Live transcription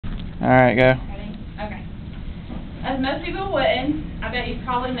Alright, go. Ready? Okay. As most people wouldn't, I bet you've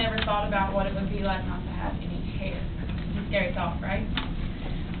probably never thought about what it would be like not to have any hair. It's a scary thought, right?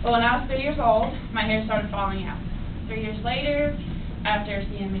 Well, when I was 3 years old, my hair started falling out. 3 years later, after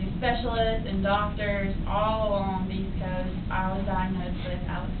seeing many specialists and doctors all along the East Coast, I was diagnosed with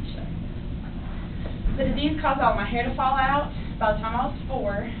alopecia. The disease caused all my hair to fall out by the time I was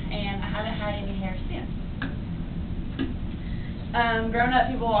 4, and I haven't had any hair since. Growing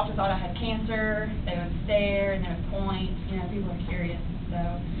up, people often thought I had cancer. They would stare and they would point. You know, people are curious, so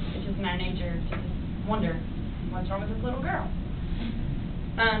it's just in our nature to just wonder what's wrong with this little girl.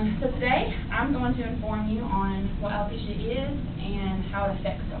 So today, I'm going to inform you on what alopecia is and how it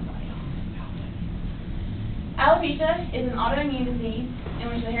affects somebody. Alopecia is an autoimmune disease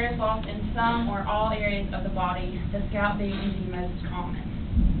in which the hair is lost in some or all areas of the body, the scalp being the most common.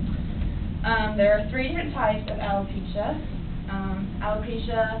 There are 3 different types of alopecia: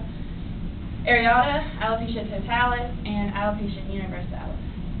 alopecia areata, alopecia totalis, and alopecia universalis.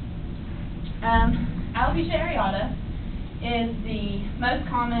 Alopecia areata is the most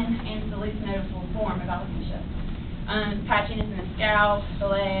common and the least noticeable form of alopecia. Patchiness in the scalp, the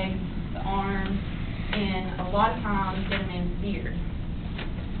legs, the arms, and a lot of times in a man's beard.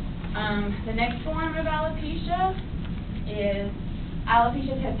 The next form of alopecia is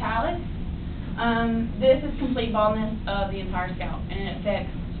alopecia totalis. This is complete baldness of the entire scalp, and it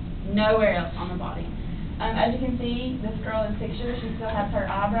affects nowhere else on the body. As you can see, this girl in the picture, she still has her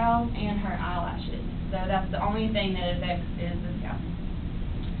eyebrows and her eyelashes. So that's the only thing that it affects is the scalp.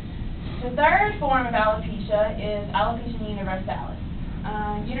 The third form of alopecia is alopecia universalis.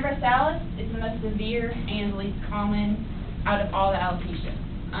 Universalis is the most severe and least common out of all the alopecia.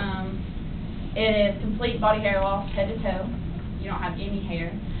 It is complete body hair loss, head to toe. You don't have any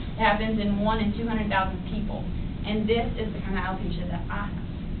hair. It happens in 1 in 200,000 people, and this is the kind of alopecia that I have.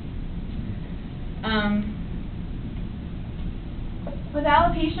 With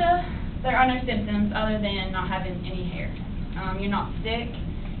alopecia, there are no symptoms other than not having any hair. You're not sick.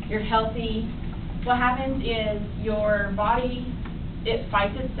 You're healthy. What happens is your body, it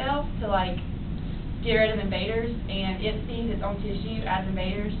fights itself to get rid of invaders, and it sees its own tissue as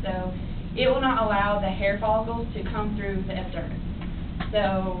invaders, so it will not allow the hair follicles to come through the epidermis,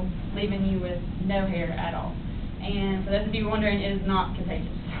 so leaving you with no hair at all. And for those of you wondering, it is not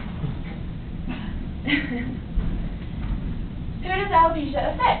contagious. Who does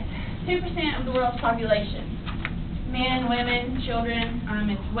alopecia affect? 2% of the world's population. Men, women, children.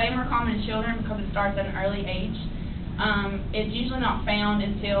 It's way more common in children because it starts at an early age. It's usually not found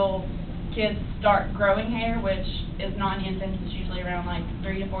until kids start growing hair, which is not in infants. It's usually around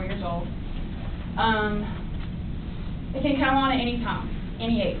 3 to 4 years old. It can come on at any time,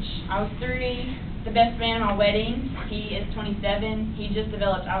 any age. I was 30. The best man at my wedding, he is 27. He just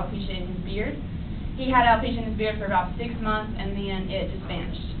developed alopecia in his beard. He had alopecia in his beard for about 6 months, and then it just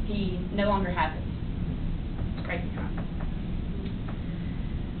vanished. He no longer has it. It's crazy time.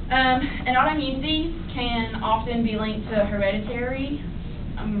 An autoimmune disease can often be linked to hereditary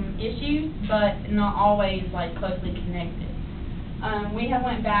issues, but not always closely connected. We have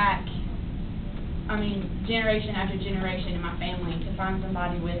went back, generation after generation in my family to find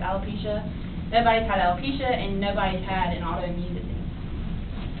somebody with alopecia. Nobody's had alopecia, and nobody's had an autoimmune disease.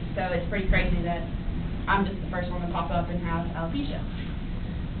 So it's pretty crazy that I'm just the first one to pop up and have alopecia.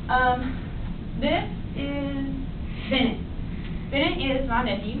 This is Bennett. Bennett is my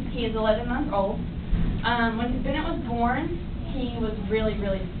nephew. He is 11 months old. When Bennett was born, he was really,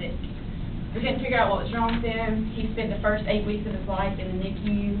 really sick. We couldn't figure out what was wrong with him. He spent the first 8 weeks of his life in the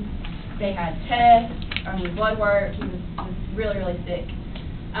NICU. They had tests, blood work. He was really, really sick.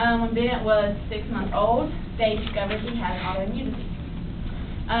 When Bennett was 6 months old, they discovered he had an autoimmune disease.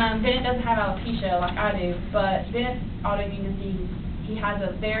 Bennett doesn't have alopecia like I do, but Bennett's autoimmune disease, he has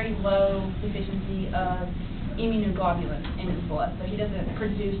a very low deficiency of immunoglobulin in his blood, so he doesn't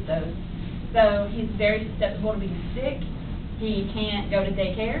produce those. So he's very susceptible to being sick. He can't go to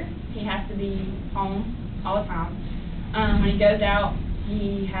daycare. He has to be home all the time. When he goes out,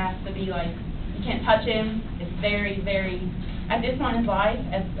 he has to be you can't touch him. It's very, very, at this point in his life,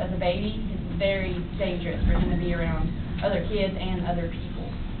 as a baby, it's very dangerous for him to be around other kids and other people.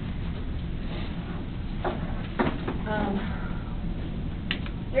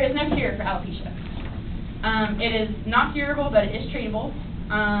 There is no cure for alopecia. It is not curable, but it is treatable.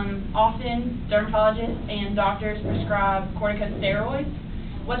 Often, dermatologists and doctors prescribe corticosteroids.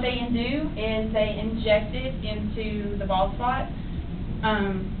 What they can do is they inject it into the bald spot,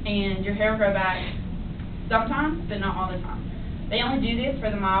 and your hair will grow back sometimes, but not all the time. They only do this for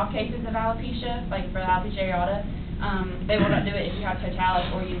the mild cases of alopecia, like for the alopecia areata. They will not do it if you have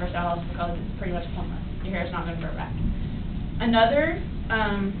totalis or universalis because it's pretty much pointless. Your hair is not going to grow back. Another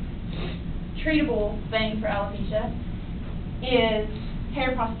treatable thing for alopecia is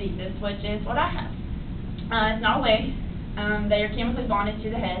hair prosthesis, which is what I have. It's not a wig. They are chemically bonded to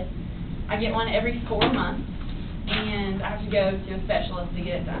the head. I get one every 4 months, and I have to go to a specialist to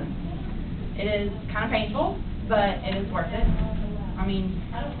get it done. It is kind of painful, but it is worth it. I mean,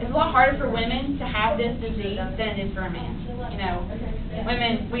 it's a lot harder for women to have this disease than it is for a man. You know,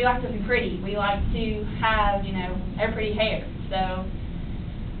 women, we like to be pretty. We like to have, you know, our pretty hair. So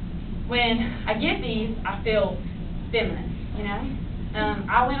when I get these, I feel feminine, you know.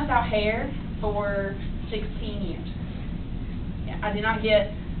 I went without hair for 16 years. Yeah, I did not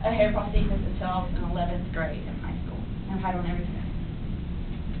get a hair prosthesis until I was in 11th grade in high school. I've had one ever since.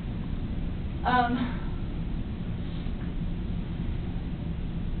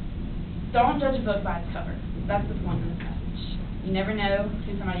 Don't judge a book by its cover. That's the point of this message. You never know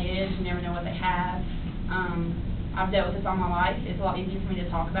who somebody is. You never know what they have. I've dealt with this all my life. It's a lot easier for me to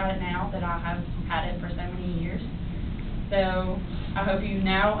talk about it now that I have had it for so many years. So I hope you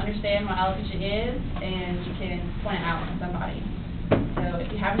now understand what alopecia is and you can point it out to somebody. So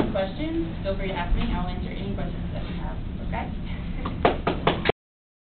if you have any questions, feel free to ask me. I'll answer any questions that you have. Okay?